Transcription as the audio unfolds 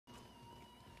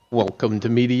Welcome to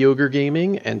Mediocre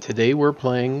Gaming, and today we're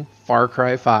playing Far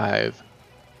Cry 5.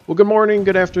 Well, good morning,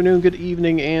 good afternoon, good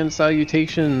evening, and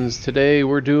salutations. Today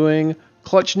we're doing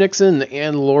Clutch Nixon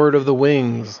and Lord of the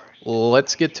Wings.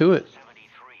 Let's get to it.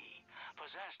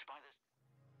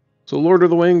 So Lord of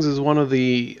the Wings is one of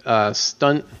the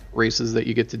stunt races that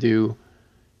you get to do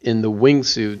in the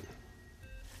Wingsuit.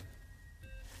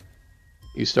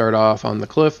 You start off on the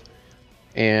cliff,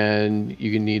 and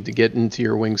you need to get into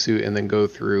your wingsuit and then go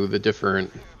through the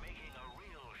different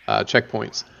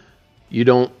checkpoints. You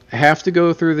don't have to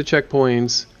go through the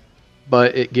checkpoints,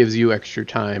 but it gives you extra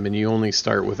time, and you only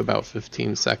start with about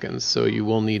 15 seconds, so you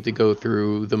will need to go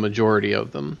through the majority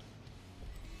of them.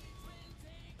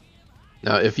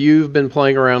 Now, if you've been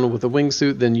playing around with a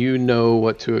wingsuit, then you know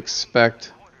what to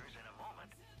expect,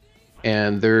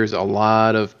 and there's a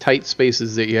lot of tight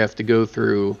spaces that you have to go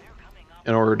through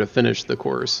in order to finish the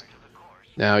course.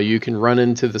 Now, you can run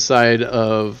into the side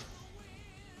of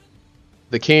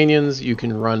the canyons, you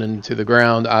can run into the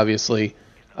ground, obviously.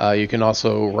 You can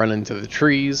also run into the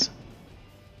trees.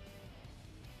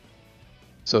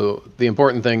 So the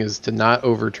important thing is to not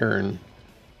overturn.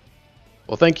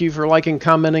 Well, thank you for liking,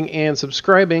 commenting, and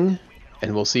subscribing,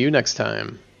 and we'll see you next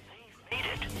time.